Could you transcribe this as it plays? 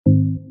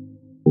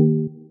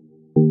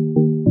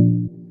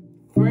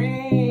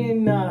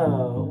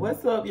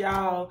What's up,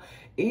 y'all?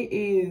 It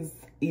is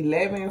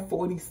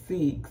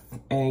 11:46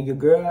 and your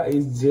girl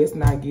is just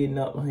not getting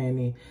up,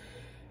 honey.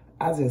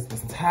 I just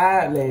was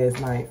tired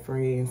last night,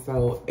 friends.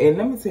 So, and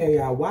let me tell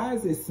y'all, why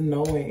is it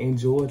snowing in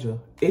Georgia?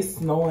 It's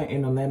snowing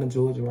in Atlanta,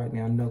 Georgia right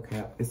now. No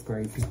cap. It's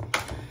crazy.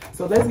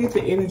 So let's get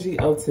the energy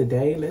of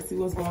today. Let's see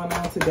what's going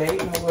on today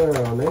in the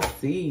world. Let's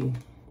see.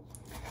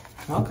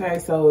 Okay,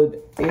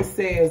 so it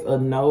says a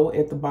no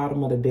at the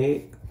bottom of the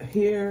deck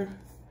here.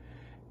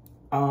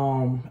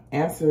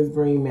 Answers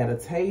bring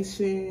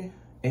meditation.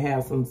 It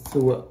has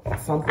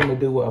something to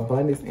do with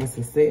abundance and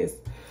success.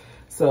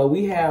 So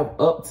we have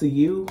up to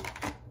you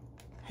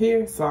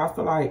here. So I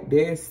feel like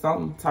there's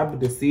some type of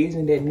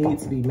decision that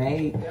needs to be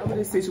made. Whatever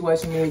the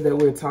situation is that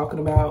we're talking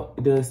about,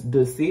 the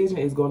decision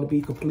is going to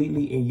be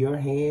completely in your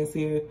hands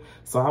here.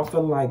 So I'm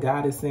feeling like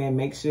God is saying,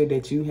 make sure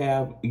that you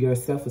have your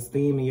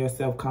self-esteem and your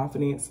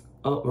self-confidence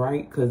up,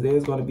 right? Because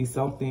there's going to be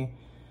something.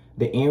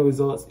 The end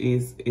results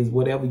is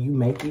whatever you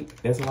make it.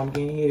 That's what I'm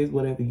getting here, is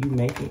whatever you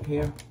make it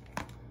here.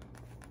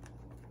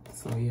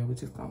 So yeah, we're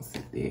just gonna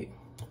sit there.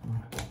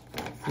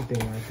 Sit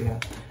there right there.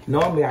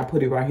 Normally I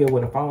put it right here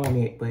with a phone in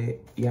it, but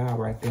y'all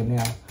right there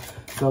now.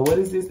 So what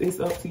is this?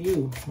 It's up to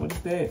you. What is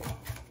that?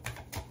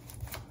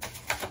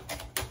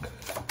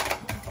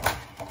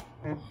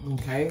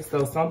 Okay,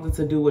 so something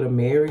to do with a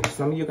marriage.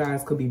 Some of you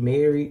guys could be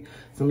married.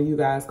 Some of you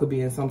guys could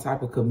be in some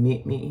type of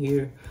commitment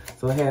here.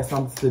 So it has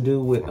something to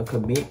do with a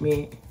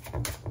commitment.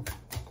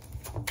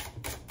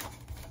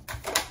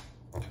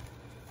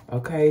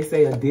 Okay,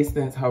 say a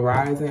distance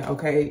horizon.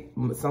 Okay,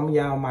 some of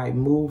y'all might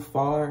move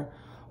far,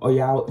 or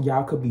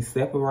y'all could be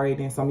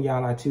separating. Some of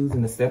y'all are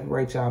choosing to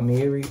separate y'all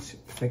marriage.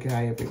 Take it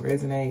however it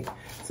resonates.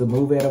 To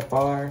move at a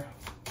far.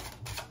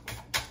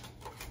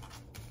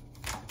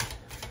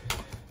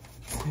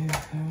 Okay,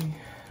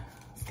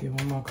 let's get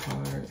one more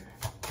card.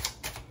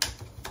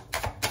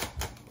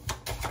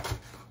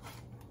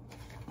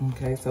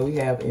 Okay, so we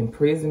have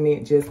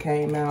imprisonment just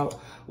came out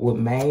with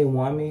main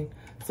woman.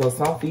 So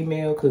some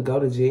female could go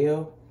to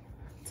jail.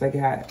 Take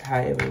it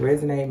however it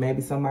resonates.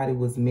 Maybe somebody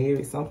was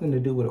married, something to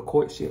do with a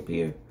courtship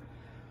here.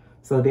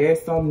 So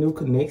there's some new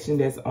connection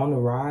that's on the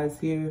rise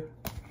here.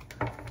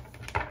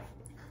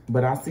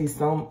 But I see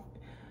some,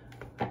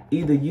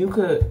 either you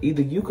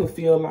could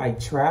feel like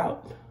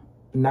trapped,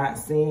 not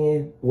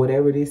seeing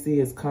whatever this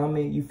is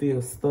coming. You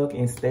feel stuck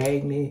and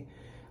stagnant.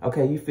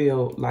 Okay, you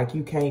feel like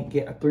you can't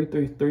get a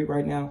 333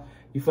 right now.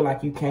 You feel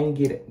like you can't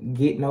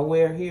get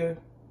nowhere here.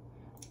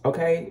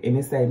 Okay, and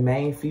it's a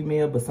main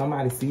female, but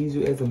somebody sees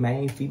you as a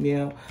main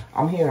female.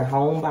 I'm hearing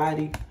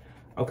homebody.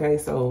 Okay,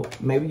 so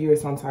maybe you're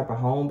some type of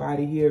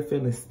homebody here,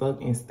 feeling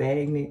stuck and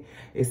stagnant.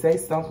 It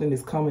says something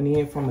is coming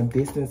in from a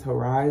distance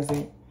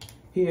horizon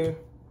here.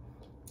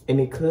 And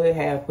it could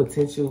have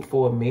potential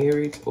for a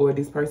marriage, or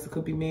this person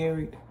could be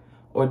married,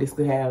 or this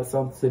could have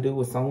something to do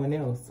with someone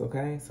else.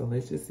 Okay, so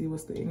let's just see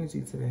what's the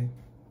energy today.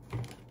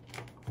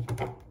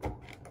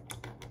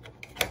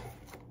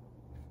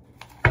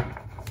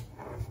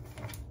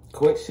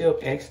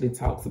 Courtship actually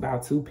talks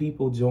about two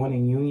people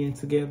joining union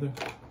together.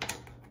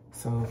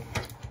 So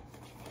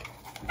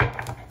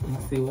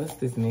let's see, what's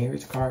this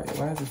marriage card?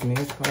 Why is this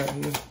marriage card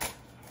here?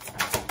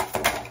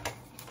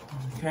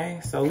 Okay,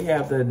 so we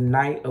have the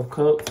Knight of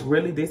Cups.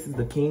 Really, this is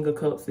the King of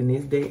Cups in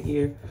this deck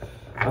here.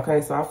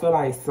 Okay, so I feel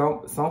like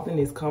something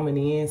is coming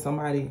in.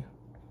 Somebody,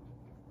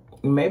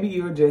 maybe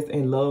you're just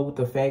in love with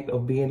the fact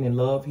of being in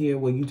love here,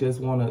 where you just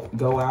want to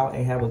go out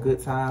and have a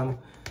good time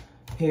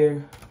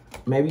here.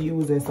 Maybe you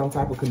was in some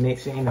type of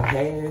connection in the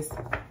past.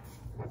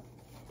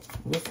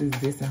 What's this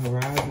distant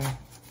horizon?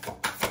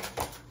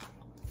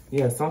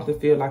 Yeah, something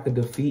feel like a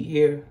defeat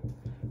here.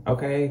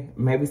 Okay,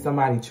 maybe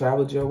somebody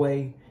traveled your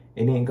way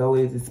and didn't go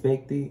as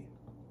expected.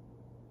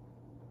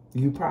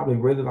 You probably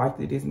really liked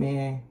this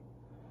man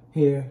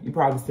here. You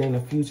probably seen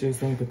the future,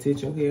 seen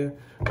potential here.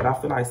 But I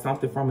feel like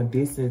something from a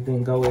distance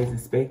didn't go as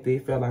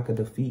expected. It felt like a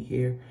defeat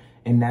here.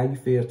 And now you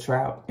feel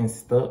trapped and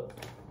stuck.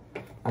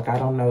 Like, I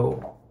don't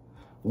know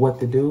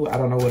what to do. I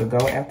don't know where to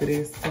go after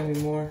this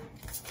anymore.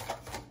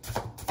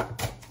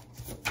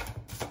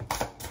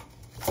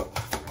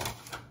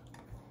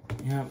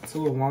 Yeah,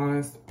 Two of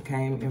Wands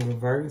came in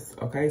reverse.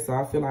 Okay, so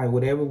I feel like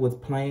whatever was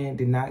planned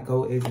did not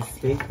go as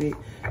expected.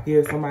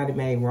 Here, somebody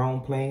made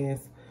wrong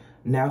plans.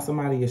 Now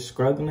somebody is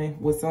struggling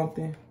with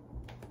something.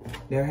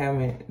 They're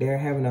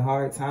having a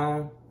hard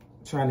time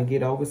trying to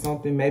get over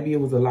something. Maybe it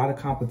was a lot of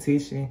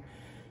competition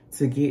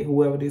to get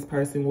whoever this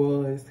person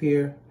was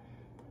here.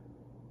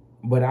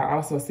 But I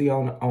also see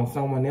on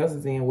someone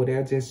else's end where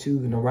they're just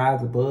choosing to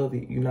rise above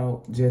it, you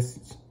know,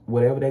 just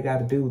whatever they got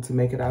to do to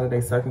make it out of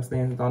their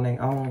circumstances on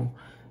their own.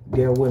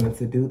 They're willing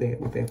to do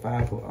that with their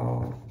Five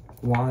of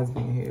Wands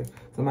being here.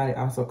 Somebody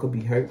also could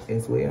be hurt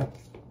as well.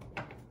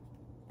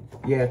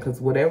 Yeah, because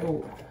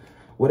whatever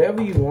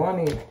you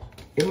wanted,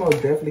 it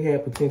most definitely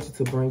had potential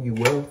to bring you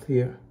wealth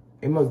here.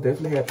 It most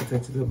definitely had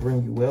potential to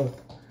bring you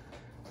wealth.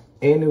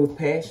 And it was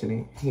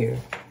passionate here.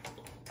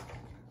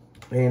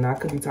 And I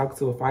could be talking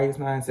to a fire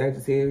sign,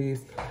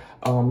 Sagittarius,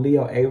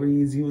 Leo,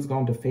 Aries. You was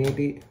going to defend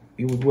it.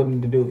 You was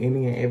willing to do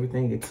any and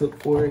everything it took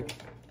for it.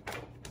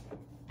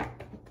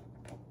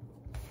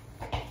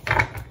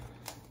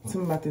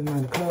 Something about this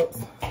Nine of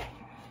Cups.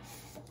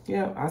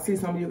 Yeah, I see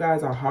some of you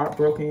guys are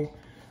heartbroken.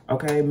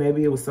 Okay,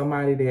 maybe it was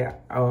somebody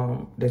that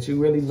that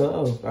you really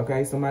love.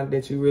 Okay, somebody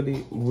that you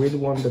really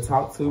wanted to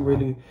talk to,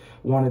 really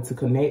wanted to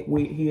connect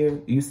with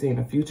here. You see in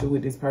the future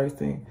with this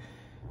person.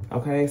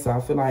 Okay, so I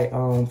feel like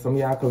some of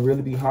y'all could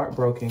really be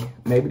heartbroken.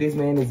 Maybe this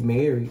man is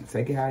married.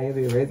 Take it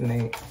however it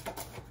resonates.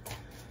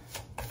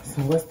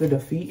 So what's the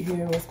defeat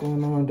here? What's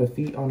going on?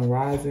 Defeat on the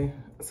rising.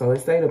 So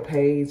it say the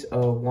Page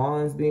of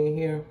Wands being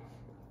here.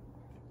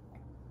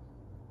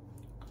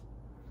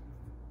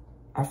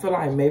 I feel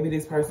like maybe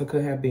this person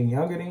could have been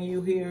younger than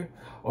you here.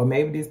 Or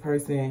maybe this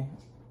person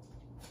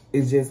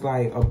is just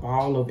like a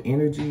ball of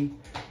energy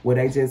where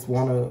they just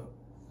want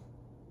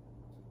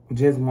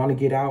to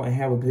get out and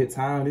have a good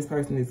time. This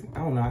person is, I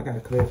don't know, I got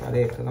to clarify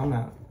that because I'm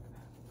not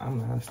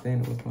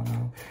understanding what's going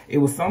on. It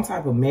was some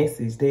type of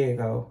message. There you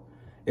go.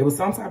 It was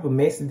some type of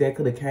message that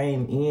could have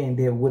came in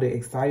that would have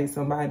excited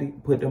somebody,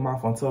 put them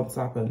off on some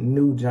type of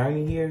new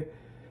journey here,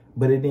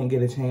 but it didn't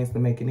get a chance to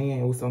make it in.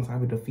 It was some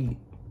type of defeat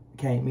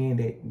came in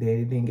that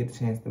it didn't get a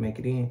chance to make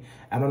it in.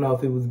 I don't know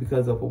if it was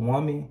because of a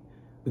woman,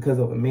 because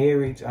of a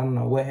marriage. I don't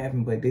know what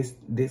happened, but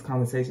this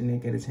conversation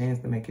didn't get a chance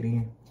to make it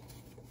in.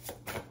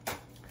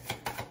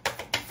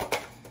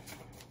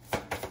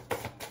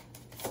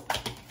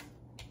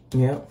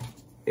 Yep.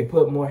 It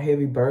put more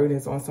heavy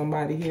burdens on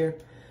somebody here.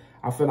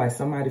 I feel like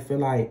somebody feel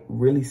like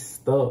really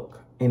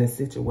stuck in a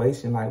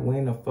situation. Like,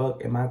 when the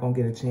fuck am I going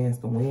to get a chance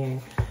to win?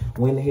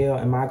 When the hell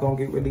am I going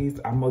to get released?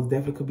 I most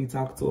definitely could be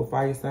talking to a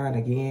fire sign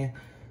again.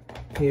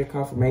 Here,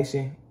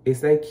 confirmation. It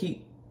say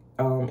keep,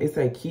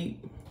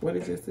 what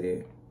did it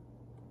say?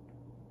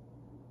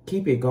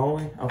 Keep it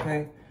going,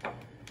 okay?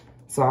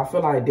 So I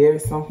feel like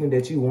there's something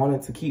that you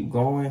wanted to keep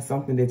going,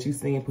 something that you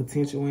seen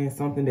potential in,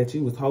 something that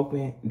you was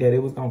hoping that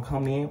it was going to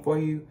come in for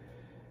you.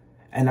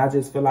 And I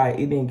just feel like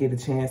it didn't get a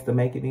chance to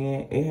make it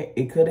in.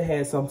 It could have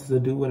had something to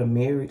do with a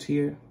marriage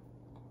here.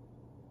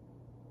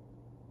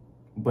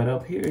 But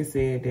up here it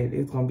said that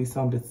it's going to be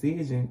some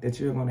decision that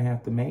you're going to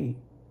have to make.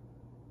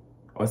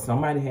 Or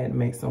somebody had to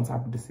make some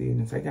type of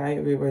decision. Take out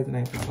every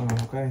resonate for someone,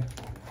 okay?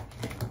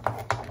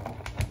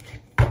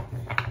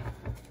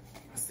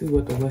 Let's see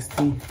what the Must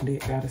See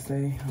Fake got to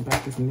say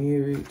about this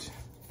marriage.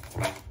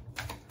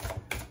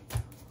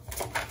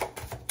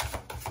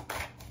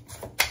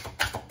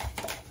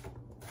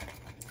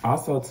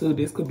 Also, too,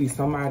 this could be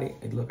somebody,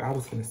 look, I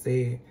was going to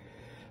say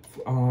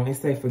it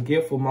say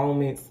forgetful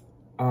moments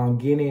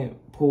getting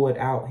pulled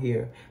out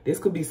here. This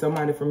could be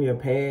somebody from your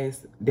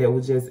past that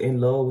was just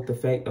in love with the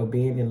fact of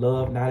being in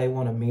love. Now they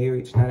want a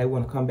marriage. Now they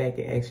want to come back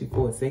and ask you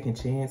for a second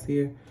chance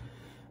here.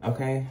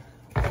 Okay.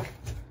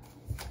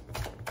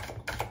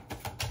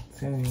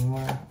 Tell me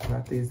more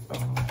about this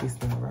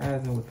thing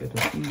rising with the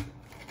defeat.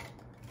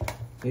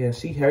 Yeah,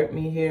 she hurt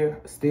me here.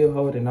 Still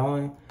holding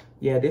on.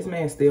 Yeah, this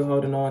man's still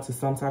holding on to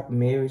some type of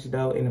marriage,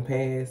 though, in the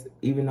past,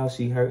 even though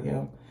she hurt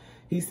him.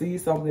 He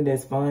sees something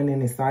that's fun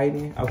and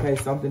exciting, okay?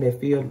 Something that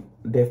feel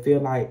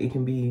like it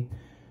can be,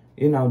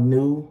 you know,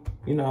 new.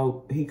 You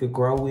know, he could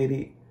grow with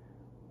it.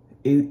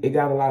 It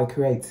got a lot of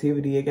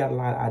creativity. It got a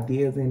lot of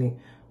ideas in it.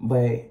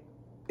 But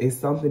it's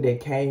something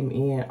that came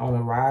in on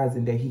a rise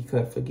and that he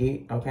couldn't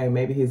forget, okay?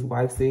 Maybe his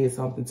wife said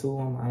something to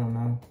him. I don't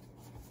know.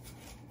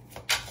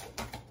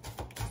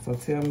 So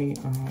tell me,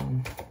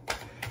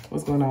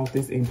 what's going on with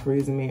this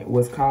imprisonment?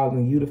 What's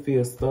causing you to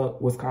feel stuck?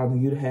 What's causing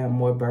you to have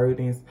more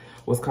burdens?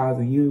 What's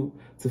causing you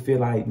to feel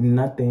like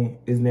nothing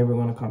is never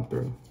going to come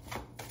through?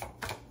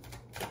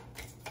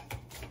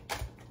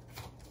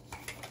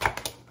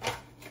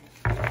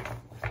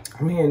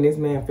 I'm hearing this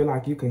man feel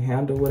like you can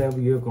handle whatever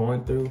you're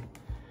going through.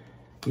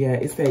 Yeah,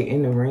 it say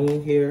in the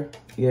ring here.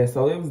 Yeah,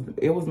 so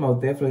it was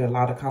most definitely a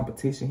lot of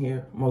competition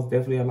here. Most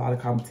definitely a lot of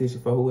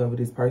competition for whoever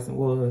this person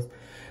was.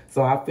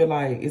 So I feel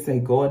like it say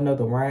go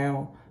another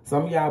round.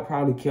 Some of y'all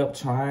probably kept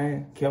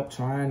trying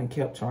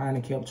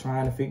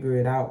to figure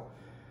it out.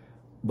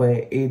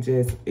 But it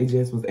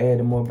just was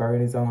adding more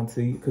burdens on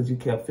to you because you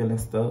kept feeling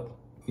stuck.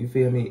 You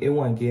feel me? It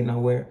wasn't getting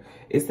nowhere.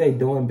 It say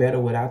doing better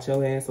without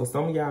your ass. So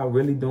some of y'all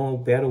really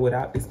doing better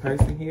without this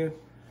person here.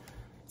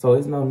 So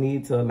there's no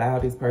need to allow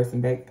this person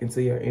back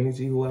into your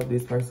energy, whoever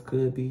this person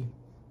could be.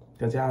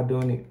 Because y'all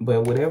doing it.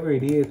 But whatever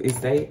it is, it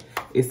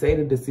say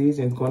the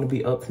decision is going to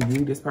be up to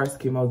you. This person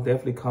can most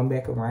definitely come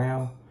back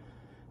around.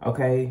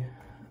 Okay?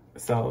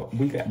 So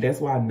that's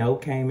why no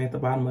came at the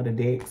bottom of the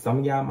deck. Some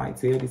of y'all might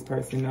tell this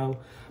person no,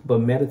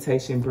 but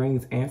meditation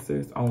brings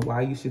answers on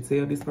why you should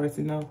tell this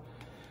person no.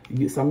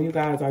 Some of you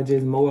guys are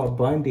just more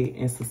abundant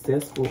and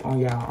successful on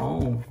your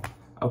own,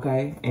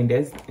 okay? And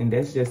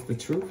that's just the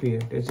truth here.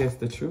 That's just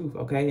the truth,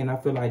 okay? And I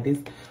feel like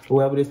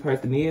whoever this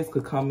person is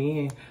could come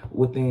in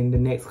within the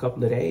next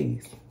couple of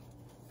days.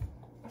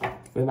 I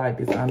feel like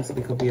this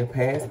honestly could be a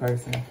past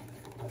person.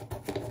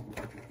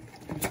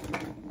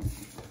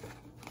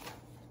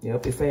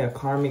 Yep, it say a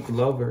karmic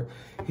lover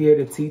here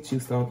to teach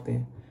you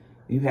something.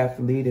 You have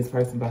to leave this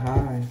person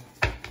behind.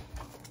 Put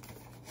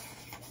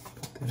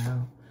that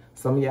out.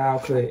 Some of y'all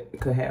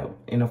could have,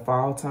 in the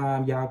fall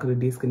time, y'all could have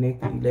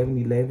disconnected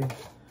 11/11.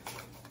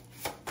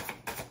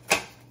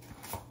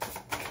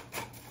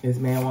 This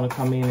man want to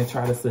come in and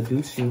try to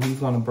seduce you. He's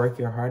going to break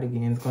your heart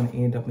again. It's going to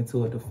end up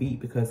into a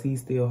defeat because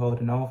he's still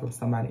holding on from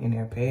somebody in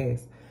their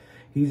past.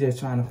 He's just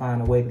trying to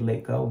find a way to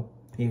let go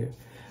here.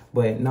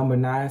 But number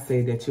 9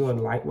 says that you're a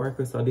light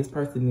worker. So this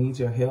person needs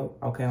your help.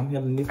 Okay, I'm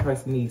healing. This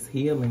person needs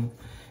healing.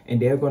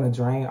 And they're going to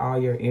drain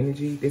all your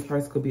energy. This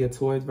person could be a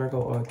Taurus,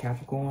 Virgo, or a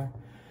Capricorn.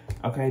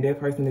 Okay, that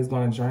person is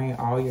going to drain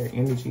all your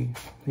energy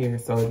here.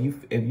 So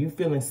if you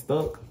feeling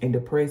stuck and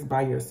depressed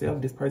by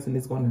yourself, this person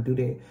is going to do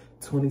that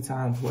 20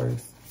 times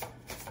worse.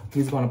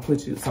 He's going to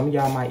put you, some of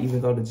y'all might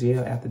even go to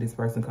jail after this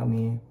person come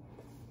in.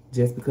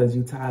 Just because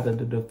you tired of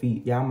the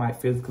defeat. Y'all might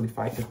physically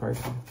fight this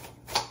person.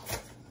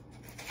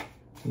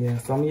 Yeah,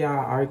 some of y'all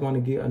are going to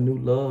get a new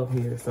love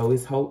here. So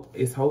it's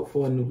hope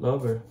for a new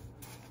lover.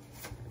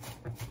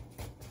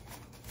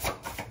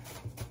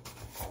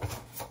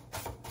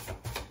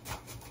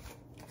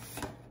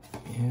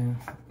 Yeah,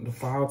 the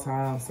fall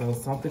time. So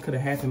something could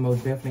have happened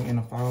most definitely in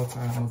the fall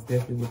time. Most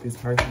definitely with this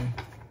person.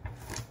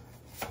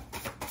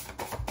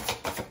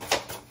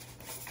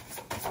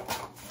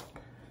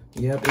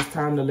 Yep, it's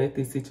time to let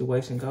this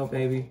situation go,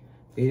 baby.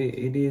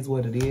 It is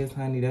what it is,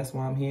 honey. That's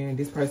why I'm hearing.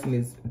 This person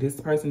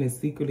is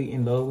secretly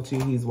in love with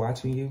you. He's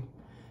watching you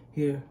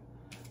here.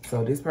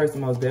 So this person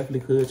most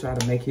definitely could try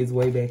to make his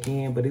way back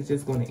in, but it's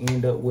just going to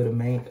end up with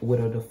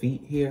a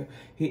defeat here.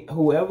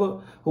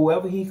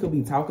 Whoever he could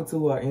be talking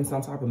to or in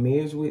some type of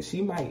marriage with,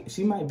 she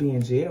might be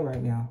in jail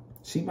right now.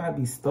 She might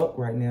be stuck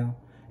right now,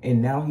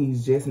 and now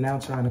he's just now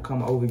trying to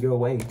come over your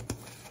way.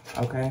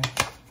 Okay.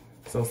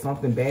 So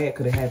something bad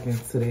could have happened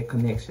to that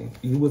connection.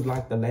 You was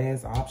like the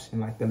last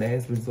option, like the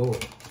last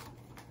resort.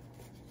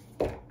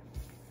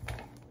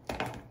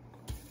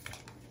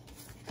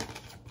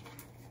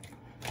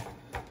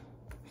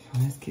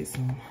 Let's get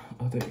some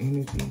other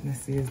energy. Let's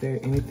see, is there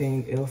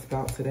anything else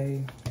about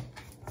today?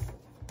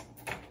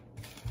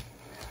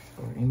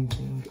 Or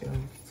anything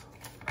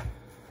else?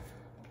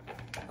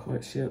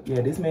 Courtship.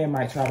 Yeah, this man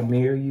might try to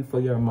marry you for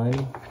your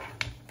money.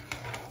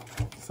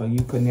 So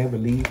you could never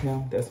leave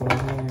him. That's what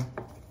I'm hearing.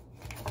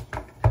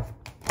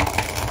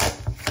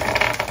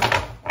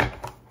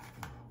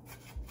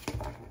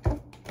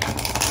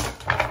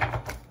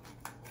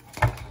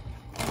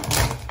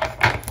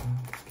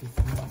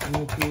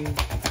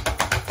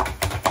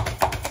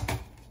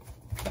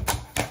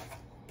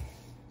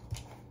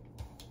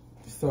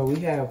 So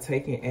we have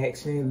taken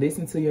action.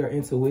 Listen to your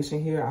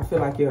intuition here. I feel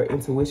like your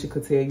intuition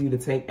could tell you to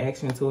take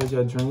action towards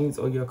your dreams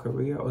or your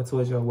career or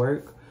towards your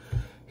work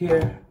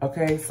here.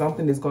 Okay,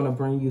 something is going to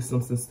bring you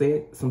some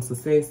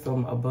success,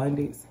 some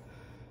abundance,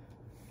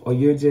 or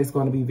you're just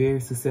going to be very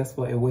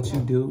successful at what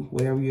you do.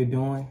 Whatever you're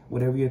doing,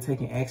 whatever you're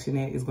taking action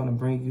at is going to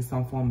bring you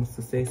some form of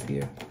success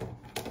here.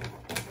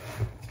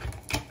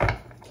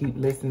 Keep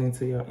listening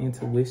to your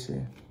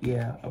intuition.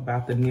 Yeah,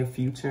 about the near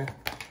future.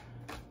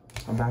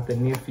 About the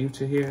near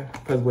future here.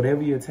 Because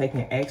whatever you're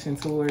taking action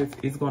towards,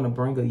 it's going to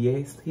bring a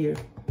yes here.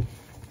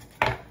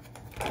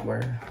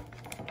 Where?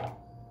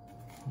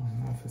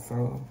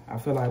 So I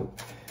feel like,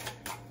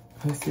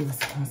 let's see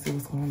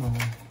what's going on.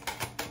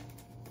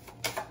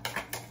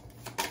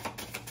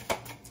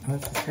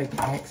 Let's just take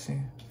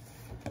action.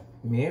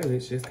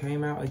 Marriage just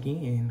came out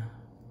again.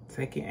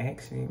 Taking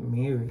action,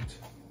 marriage.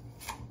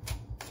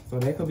 So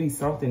there could be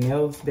something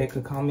else that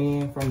could come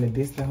in from the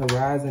distant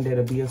horizon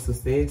that'll be a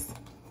success.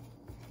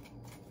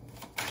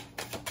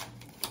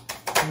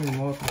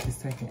 More if it's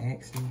taking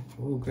action.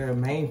 Oh, girl,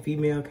 main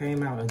female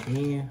came out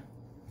again.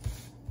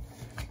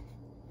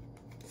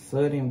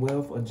 Sudden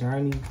wealth, a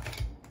journey.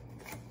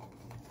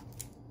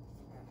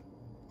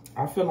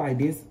 I feel like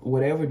this,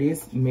 whatever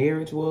this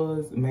marriage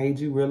was, made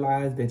you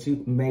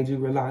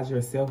realize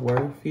your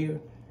self-worth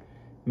here.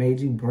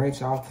 Made you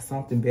branch off to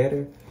something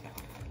better.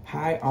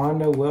 High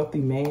honor, wealthy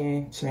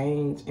man,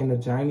 change, and a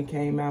journey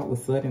came out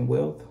with sudden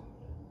wealth.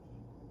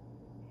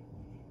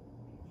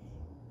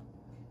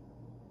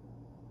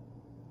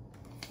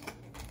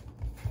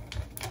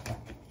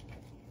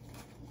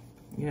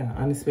 Yeah,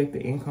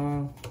 unexpected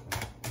income.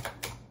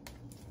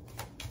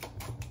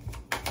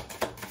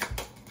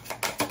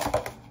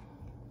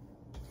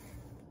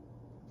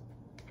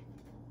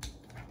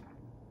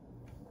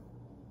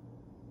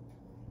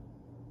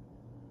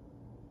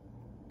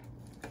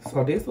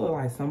 So this looks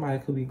like somebody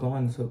could be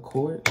going to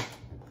court.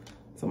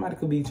 Somebody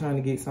could be trying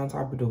to get some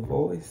type of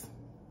divorce.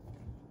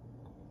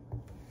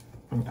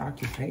 An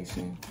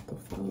occupation. What the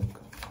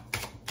fuck?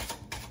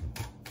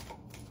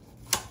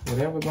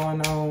 Whatever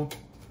going on.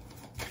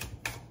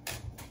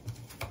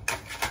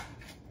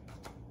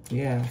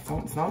 Yeah,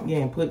 something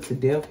getting put to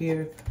death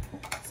here.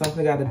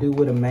 Something got to do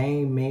with a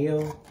main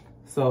male.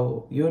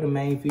 So you're the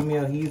main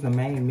female, he's the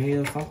main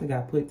male. Something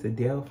got put to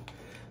death.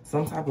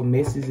 Some type of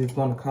message is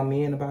going to come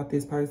in about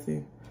this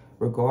person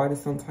regarding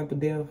some type of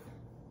death.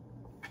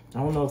 I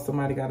don't know if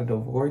somebody got a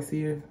divorce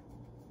here,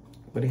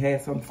 but it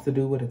had something to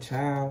do with a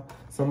child.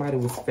 Somebody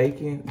was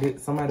faking.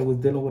 Somebody was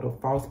dealing with a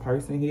false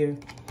person here.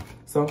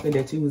 Something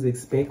that you was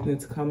expecting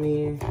to come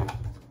in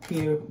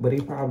here, but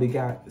it probably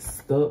got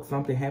stuck.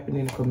 Something happened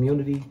in the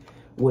community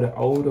with an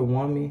older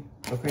woman.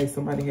 Okay,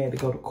 somebody had to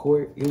go to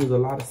court. It was a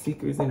lot of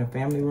secrets in the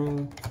family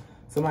room.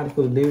 Somebody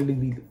could literally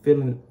be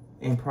feeling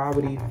in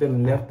poverty,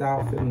 feeling left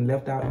out in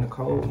the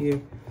cold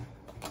here.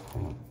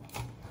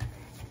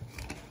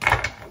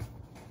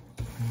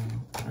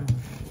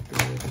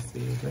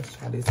 Let's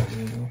try this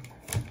again.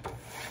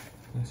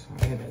 Let's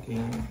try it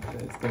again.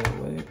 Let's go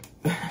away.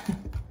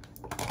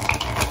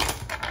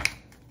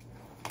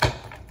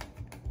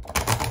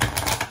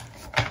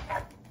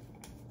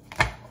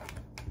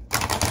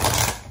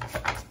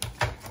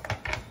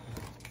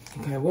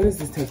 Okay, what is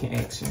this taking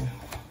action?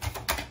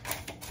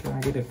 Can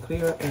I get a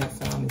clear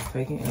answer on this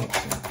taking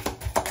action?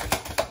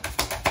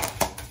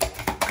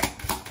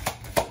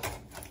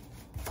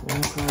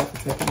 One card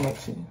for taking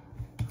action.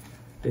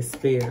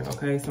 Despair,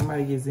 okay?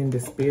 Somebody is in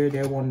despair.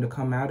 They're wanting to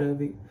come out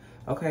of it.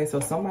 Okay, so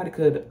somebody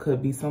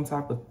could be some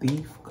type of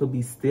thief, could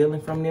be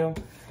stealing from them.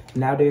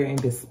 Now they're in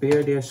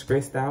despair. They're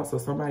stressed out. So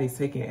somebody's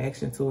taking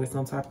action towards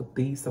some type of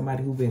thief,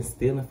 somebody who's been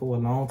stealing for a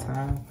long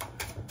time.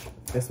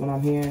 That's what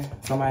I'm hearing.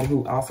 Somebody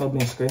who also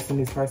been stressing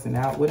this person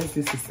out. What is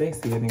this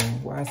success here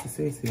then? Why is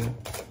success here?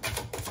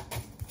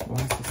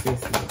 Why is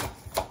success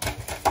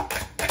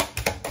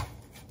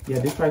here? Yeah,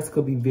 this person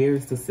could be very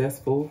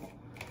successful.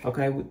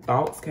 Okay, with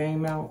thoughts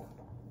came out.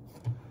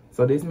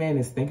 So this man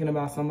is thinking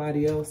about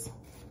somebody else.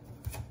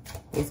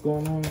 What's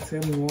going on? Tell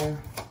me more.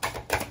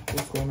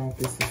 What's going on with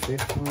this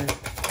success card?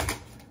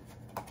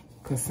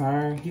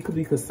 Concern. He could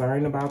be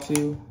concerned about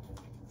you.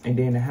 And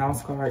then the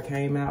house card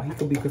came out. He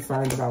could be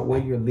concerned about where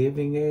you're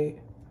living at.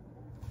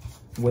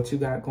 What you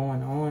got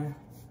going on.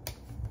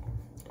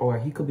 Or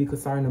he could be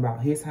concerned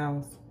about his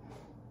house.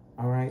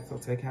 All right, so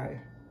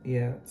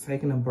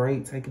taking a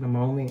break, taking a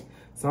moment.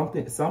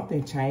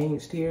 Something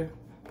changed here.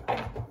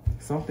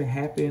 Something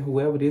happened.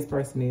 Whoever this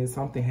person is,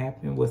 something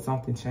happened with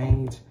something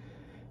changed.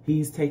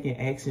 He's taking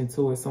action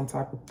towards some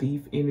type of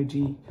thief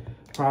energy,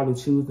 probably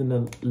choosing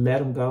to let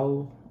him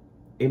go.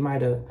 It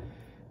might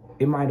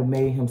have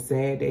made him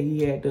sad that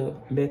he had to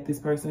let this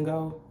person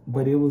go,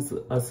 but it was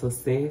a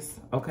success,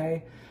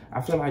 okay?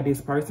 I feel like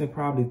this person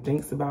probably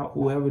thinks about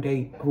whoever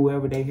they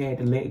had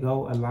to let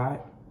go a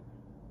lot.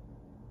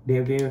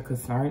 They're very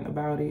concerned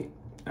about it.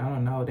 I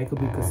don't know. They could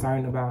be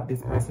concerned about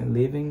this person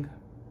living.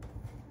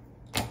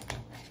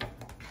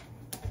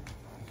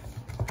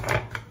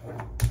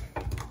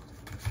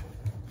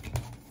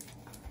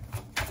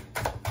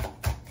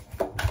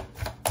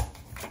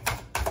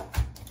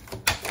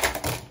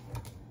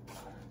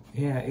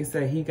 Yeah, it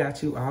said he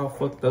got you all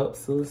fucked up,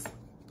 sis.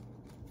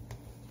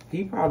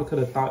 He probably could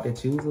have thought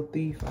that you was a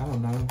thief. I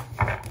don't know.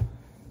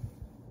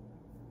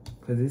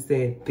 Because it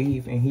said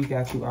thief and he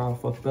got you all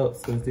fucked up.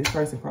 So this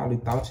person probably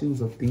thought you was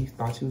a thief,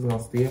 thought you was going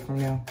to steal from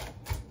them.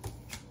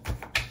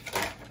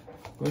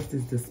 What's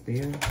this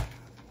despair?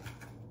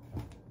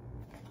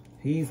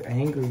 He's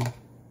angry.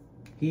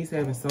 He's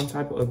having some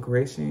type of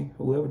aggression.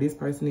 Whoever this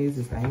person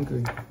is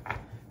angry.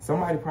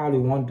 Somebody probably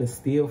wanted to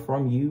steal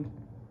from you.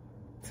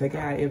 Take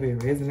out if it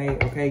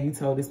resonate. Okay, you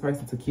told this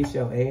person to kiss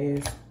your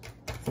ass.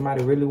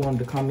 Somebody really wanted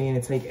to come in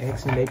and take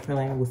action. Their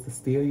plan was to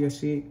steal your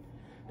shit.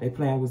 Their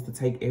plan was to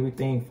take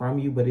everything from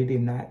you, but it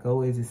did not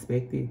go as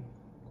expected.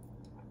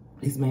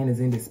 This man is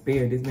in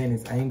despair. This man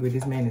is angry.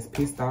 This man is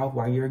pissed off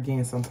while you're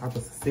getting some type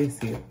of success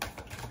here.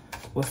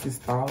 What's his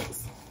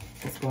thoughts?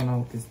 What's going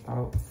on with his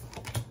thoughts?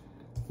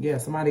 Yeah,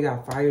 somebody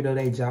got fired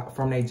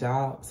from their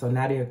job. So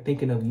now they're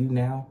thinking of you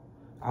now.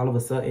 All of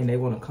a sudden, they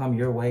want to come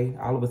your way.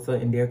 All of a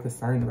sudden, they're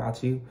concerned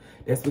about you.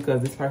 That's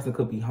because this person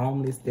could be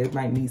homeless. They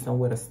might need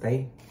somewhere to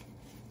stay.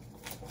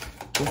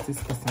 What's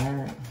this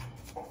concern?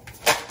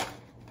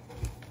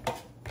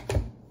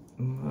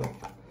 Look.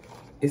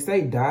 It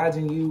say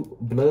dodging you,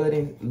 blood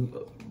and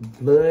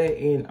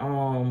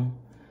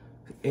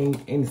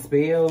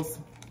spells.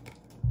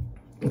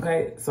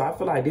 Okay, so I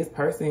feel like this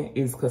person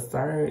is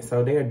concerned.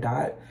 So they're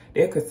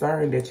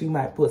concerned that you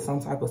might put some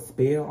type of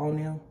spell on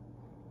them.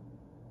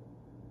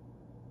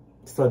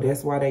 So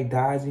that's why they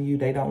dodging you.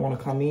 They don't want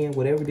to come in.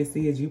 Whatever this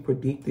is, you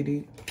predicted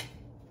it.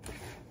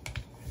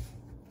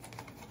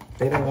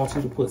 They don't want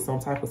you to put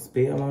some type of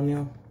spell on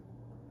them.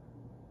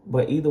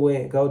 But either way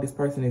it go, this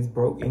person is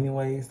broke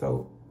anyway.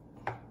 So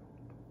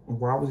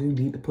why would you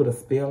need to put a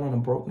spell on a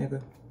broke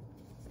nigga?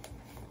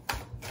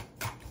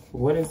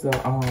 What is this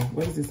home?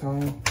 What is this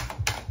home?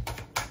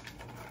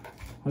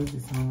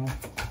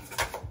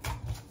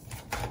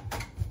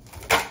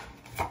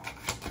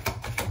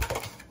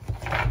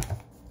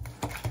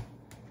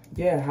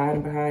 Yeah,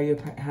 hiding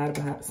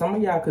behind. Some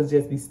of y'all could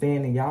just be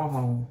staying in y'all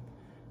home,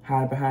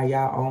 hiding behind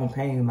y'all own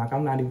pain. Like,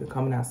 I'm not even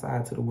coming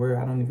outside to the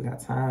world. I don't even got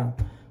time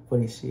for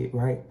this shit,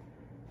 right?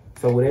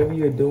 So whatever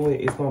you're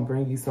doing, it's gonna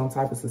bring you some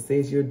type of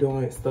success. You're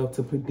doing stuff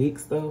to predict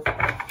stuff.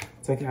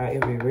 Take out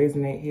every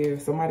resonate here.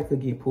 Somebody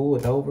could get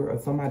pulled over, or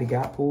somebody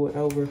got pulled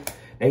over.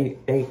 They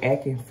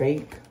acting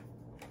fake,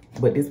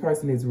 but this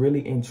person is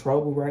really in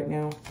trouble right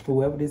now.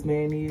 Whoever this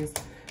man is,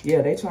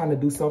 yeah, they trying to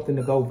do something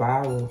to go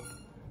viral.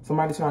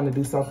 Somebody trying to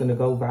do something to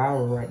go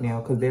viral right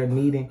now because they're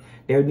needing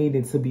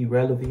to be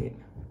relevant.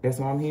 That's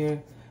what I'm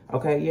hearing.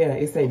 Okay, yeah,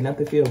 it say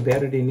nothing feels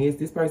better than this.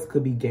 This person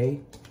could be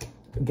gay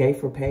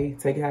for pay.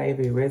 Take it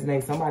however it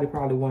resonates. Somebody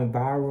probably went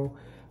viral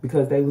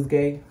because they was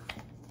gay.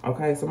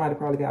 Okay, somebody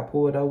probably got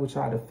pulled over,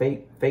 tried to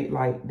fake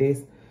like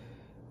this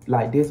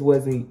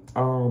wasn't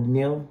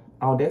them.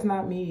 Oh, that's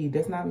not me.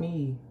 That's not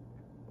me.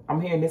 I'm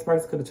hearing this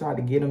person could have tried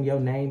to get them your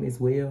name as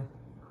well.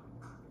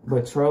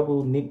 But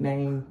Trouble,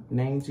 nickname,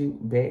 named you,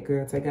 bad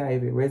girl, take out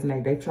if it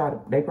resonate.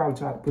 They probably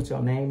tried to put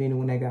your name in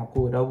when they got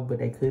pulled over, but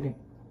they couldn't.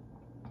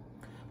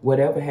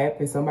 Whatever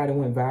happened, somebody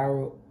went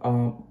viral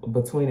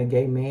between a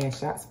gay man,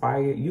 shots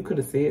fired. You could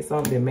have said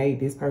something that made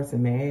this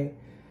person mad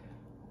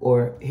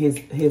or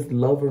his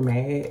lover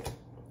mad.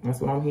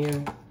 That's what I'm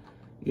hearing.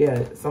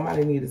 Yeah,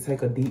 somebody need to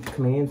take a deep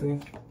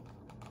cleansing.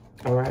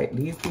 All right,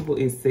 these people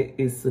is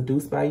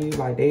seduced by you.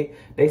 Like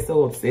they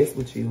so obsessed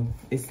with you.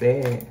 It's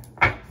sad.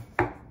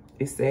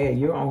 It's sad.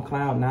 You're on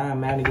cloud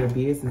 9, minding your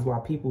business while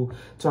people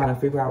trying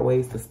to figure out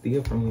ways to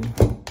steal from you.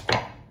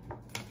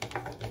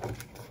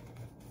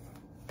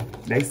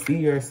 They see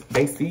your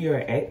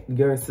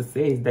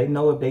success. They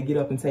know if they get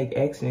up and take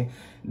action,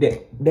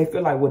 that they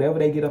feel like whatever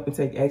they get up and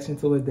take action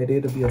towards, that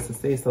it'll be a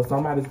success. So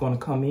somebody's going to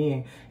come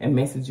in and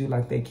message you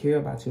like they care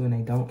about you, and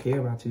they don't care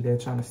about you. They're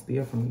trying to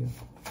steal from you.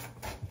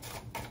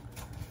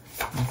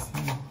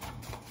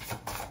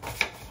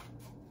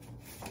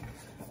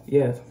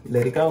 Yes,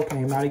 let it go.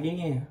 Came out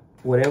again.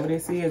 Whatever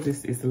this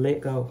is, it's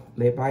let go.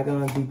 Let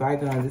bygones be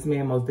bygones. This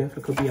man most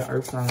definitely could be an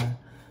earth sign.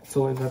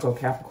 Taurus, Virgo,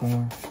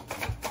 Capricorn.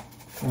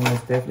 And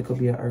most definitely could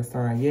be an earth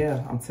sign.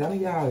 Yeah, I'm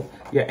telling y'all,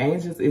 your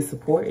angels is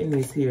supporting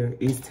this here.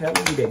 It's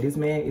telling you that this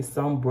man is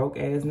some broke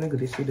ass nigga.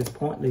 This shit is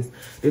pointless.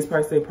 This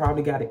person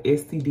probably got an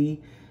STD.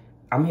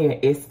 I'm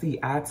hearing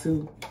STI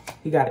too.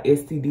 He got an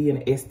STD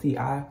and an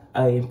STI,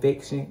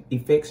 infection.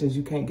 Infections,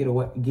 you can't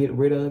get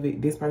rid of it.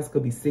 This person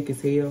could be sick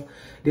as hell.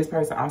 This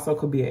person also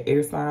could be an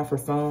air sign for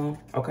some,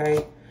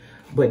 okay?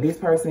 But this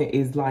person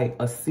is like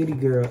a city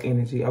girl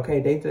energy, okay?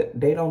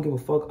 They don't give a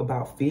fuck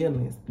about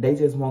feelings. They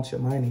just want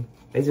your money.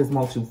 They just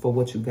want you for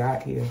what you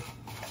got here,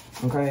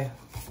 okay?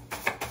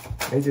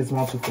 They just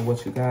want you for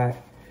what you got.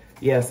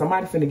 Yeah,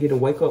 somebody finna get a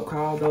wake-up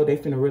call, though. They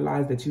finna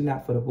realize that you're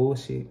not for the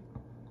bullshit.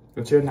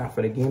 That you're not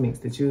for the gimmicks,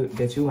 that you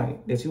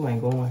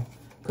ain't going.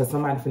 Cause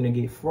somebody finna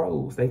get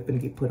froze. They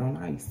finna get put on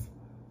ice.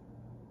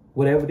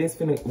 Whatever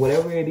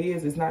it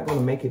is, it's not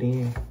gonna make it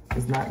in.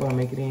 It's not gonna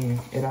make it in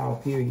at all,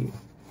 period.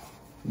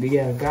 But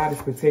yeah, God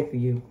is protecting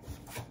you.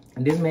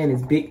 And this man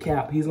is big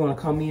cap. He's gonna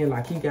come in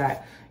like he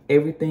got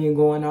everything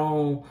going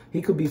on.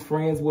 He could be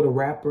friends with a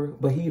rapper,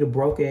 but he the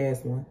broke ass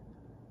one.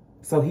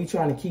 So he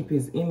trying to keep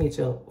his image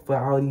up for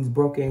all these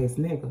broke ass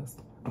niggas.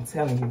 I'm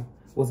telling you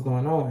what's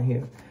going on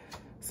here.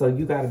 So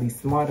you got to be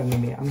smarter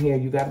than that. I'm here.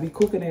 You got to be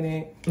quicker than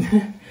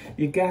that.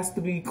 You got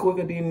to be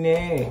quicker than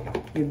that.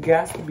 You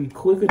got to be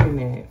quicker than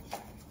that.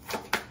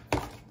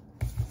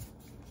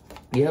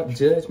 Yep,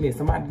 judgment.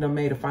 Somebody done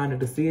made a final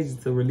decision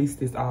to release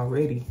this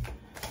already.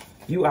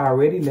 You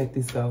already let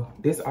this go.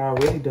 This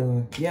already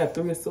done. Yeah,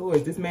 3 of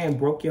Swords. This man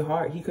broke your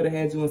heart. He could have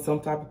had you in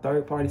some type of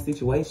third-party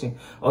situation.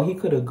 Or he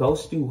could have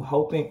ghosted you,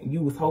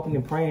 you was hoping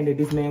and praying that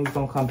this man was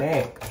going to come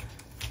back.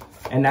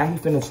 And now he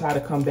finna try to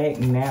come back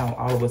now,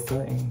 all of a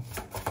sudden.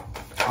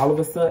 All of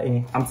a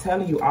sudden, I'm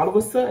telling you, all of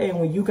a sudden,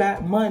 when you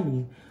got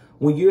money,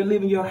 when you're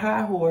living your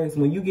high horse,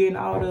 when you getting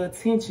all the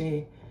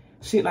attention,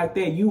 shit like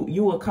that,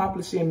 you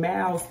accomplishing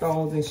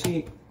milestones and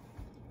shit,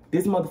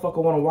 this motherfucker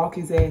want to walk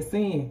his ass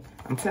in.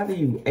 I'm telling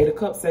you, 8 of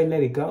Cups say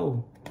let it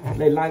go.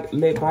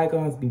 Let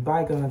bygones be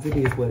bygones. It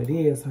is what it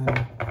is,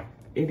 honey.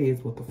 It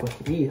is what the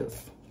fuck it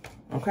is.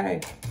 Okay?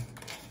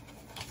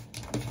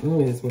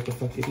 It is what the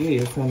fuck it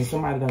is, honey.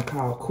 Somebody done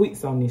called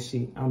quits on this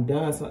shit. I'm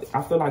done. So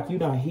I feel like you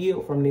done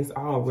healed from this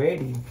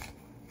already.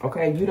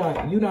 Okay, you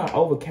done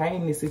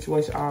overcame this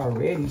situation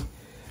already.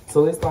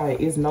 So it's like,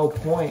 it's no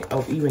point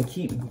of even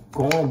keep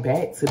going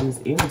back to this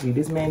energy.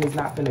 This man is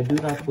not gonna do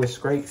nothing but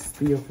straight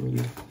steal from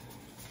you.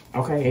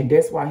 Okay, and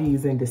that's why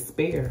he's in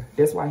despair.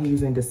 That's why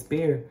he's in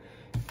despair.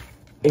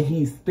 And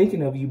he's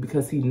thinking of you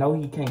because he know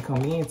he can't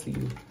come into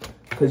you.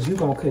 Because you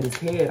gonna cut his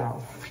head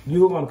off.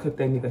 You're gonna cut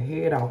that nigga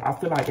head off. I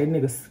feel like that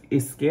nigga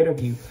is scared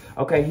of you.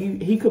 Okay,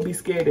 he could be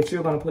scared that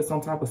you're gonna put some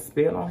type of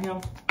spell on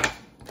him.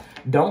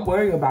 Don't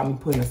worry about me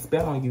putting a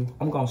spell on you.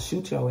 I'm gonna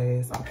shoot your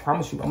ass. I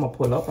promise you, I'm gonna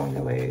pull up on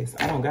your ass.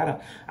 I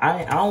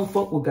don't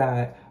fuck with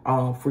God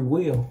free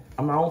will.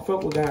 I don't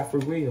fuck with God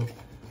free will.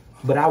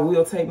 But I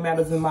will take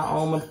matters in my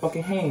own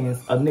motherfucking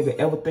hands. A nigga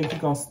ever think he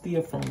gonna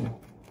steal from you?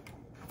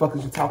 Fuck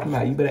is you talking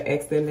about? You better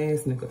ask that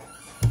last nigga.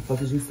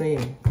 Fuck is you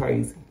saying?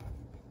 Crazy.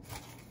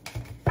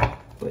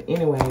 But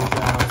anyways,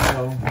 y'all,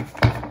 so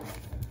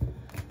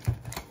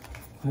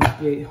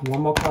let's get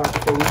one more card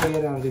before we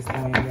head out of this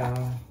thing,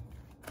 y'all.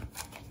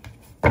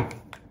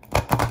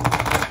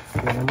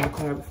 One more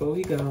card before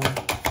we go.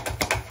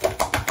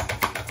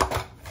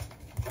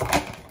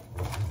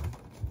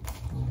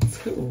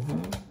 2,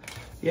 huh?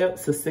 Yep,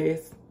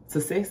 success.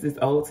 Success is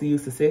owed to you.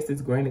 Success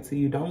is granted to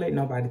you. Don't let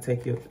nobody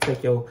take your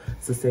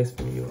success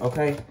from you,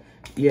 okay?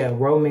 Yeah,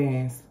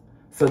 romance.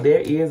 So there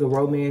is a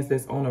romance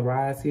that's on the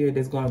rise here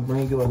that's going to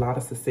bring you a lot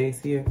of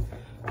success here.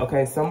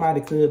 Okay,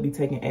 somebody could be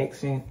taking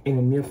action in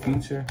the near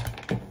future.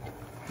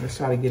 Let's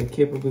try to get a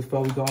kipper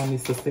before we go on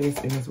this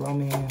success in this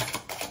romance.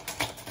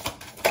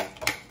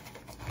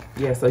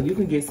 Yeah, so you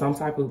can get some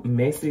type of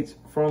message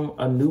from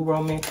a new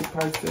romantic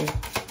person.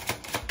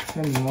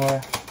 Tell me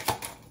more.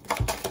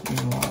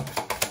 More.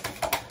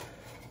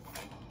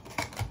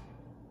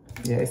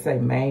 Yeah, it say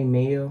main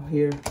male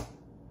here.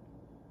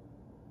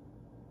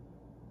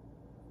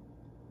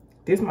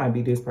 This might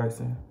be this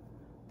person.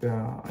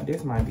 Girl,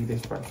 this might be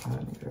this person,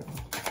 honey, girl.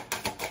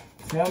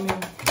 Tell me,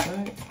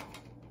 what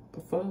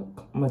the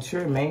fuck?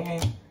 Mature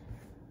man.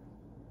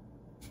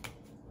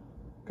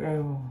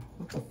 Girl,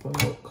 what the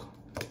fuck?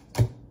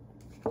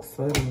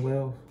 Sudden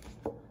wealth,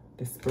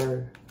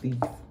 despair, thief,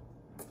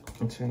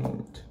 and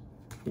change.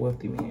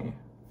 Wealthy man,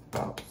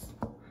 thoughts.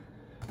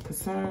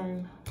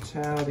 Concern,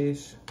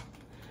 childish.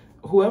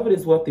 Whoever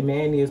this wealthy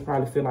man is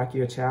probably feel like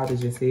you're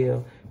childish as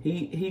hell.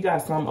 He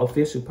got some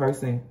official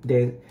person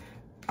that,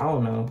 I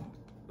don't know,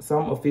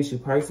 some official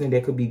person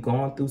that could be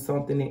going through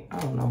something. I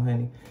don't know,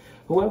 honey.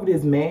 Whoever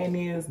this man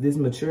is, this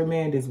mature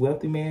man, this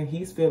wealthy man,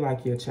 he's feel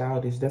like you're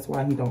childish. That's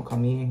why he don't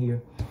come in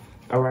here.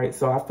 All right,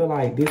 so I feel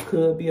like this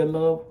could be a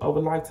love of a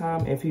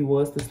lifetime if he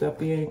was to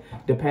step in.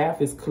 The path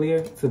is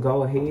clear to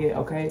go ahead,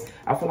 okay?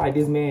 I feel like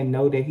this man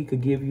know that he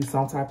could give you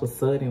some type of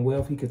sudden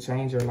wealth. He could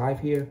change your life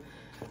here.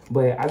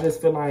 But I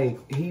just feel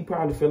like he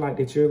probably feel like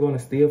that you're going to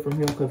steal from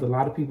him because a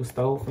lot of people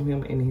stole from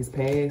him in his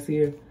past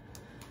here.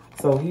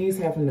 So he's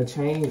having to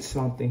change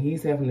something.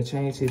 He's having to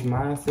change his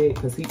mindset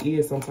because he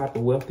is some type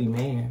of wealthy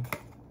man.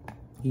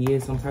 He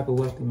is some type of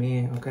wealthy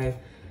man, okay?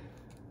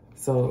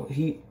 So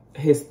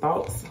his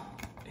thoughts,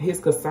 his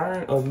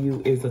concern of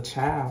you is a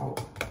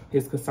child.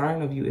 His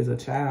concern of you is a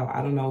child.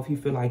 I don't know if he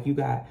feel like you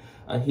got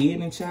a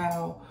hidden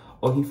child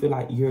or he feel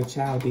like you're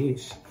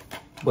childish.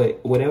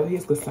 But whatever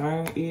his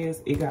concern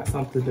is, it got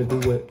something to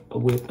do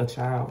with a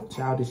child,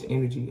 childish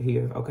energy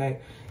here, okay?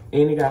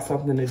 And it got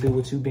something to do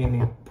with you being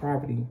in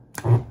poverty.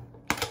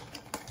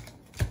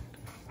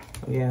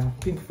 Yeah,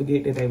 people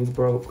forget that they was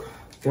broke.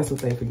 That's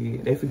what they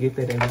forget. They forget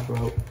that they was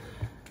broke.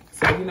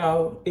 So, you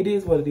know, it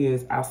is what it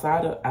is.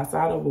 Outside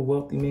of a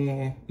wealthy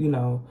man, you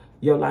know,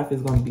 your life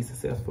is going to be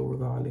successful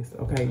regardless,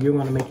 okay? You're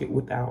going to make it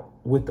with or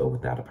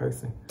without a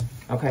person.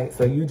 Okay,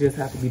 so you just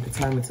have to be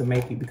determined to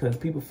make it because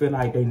people feel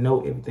like they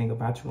know everything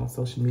about you on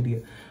social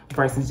media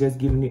versus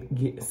just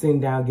sitting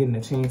down, getting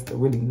a chance to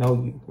really know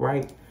you,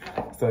 right?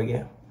 So,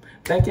 yeah.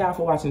 Thank y'all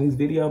for watching this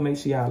video. Make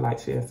sure y'all like,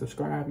 share, and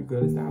subscribe. Your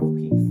girl is out.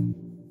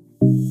 Peace.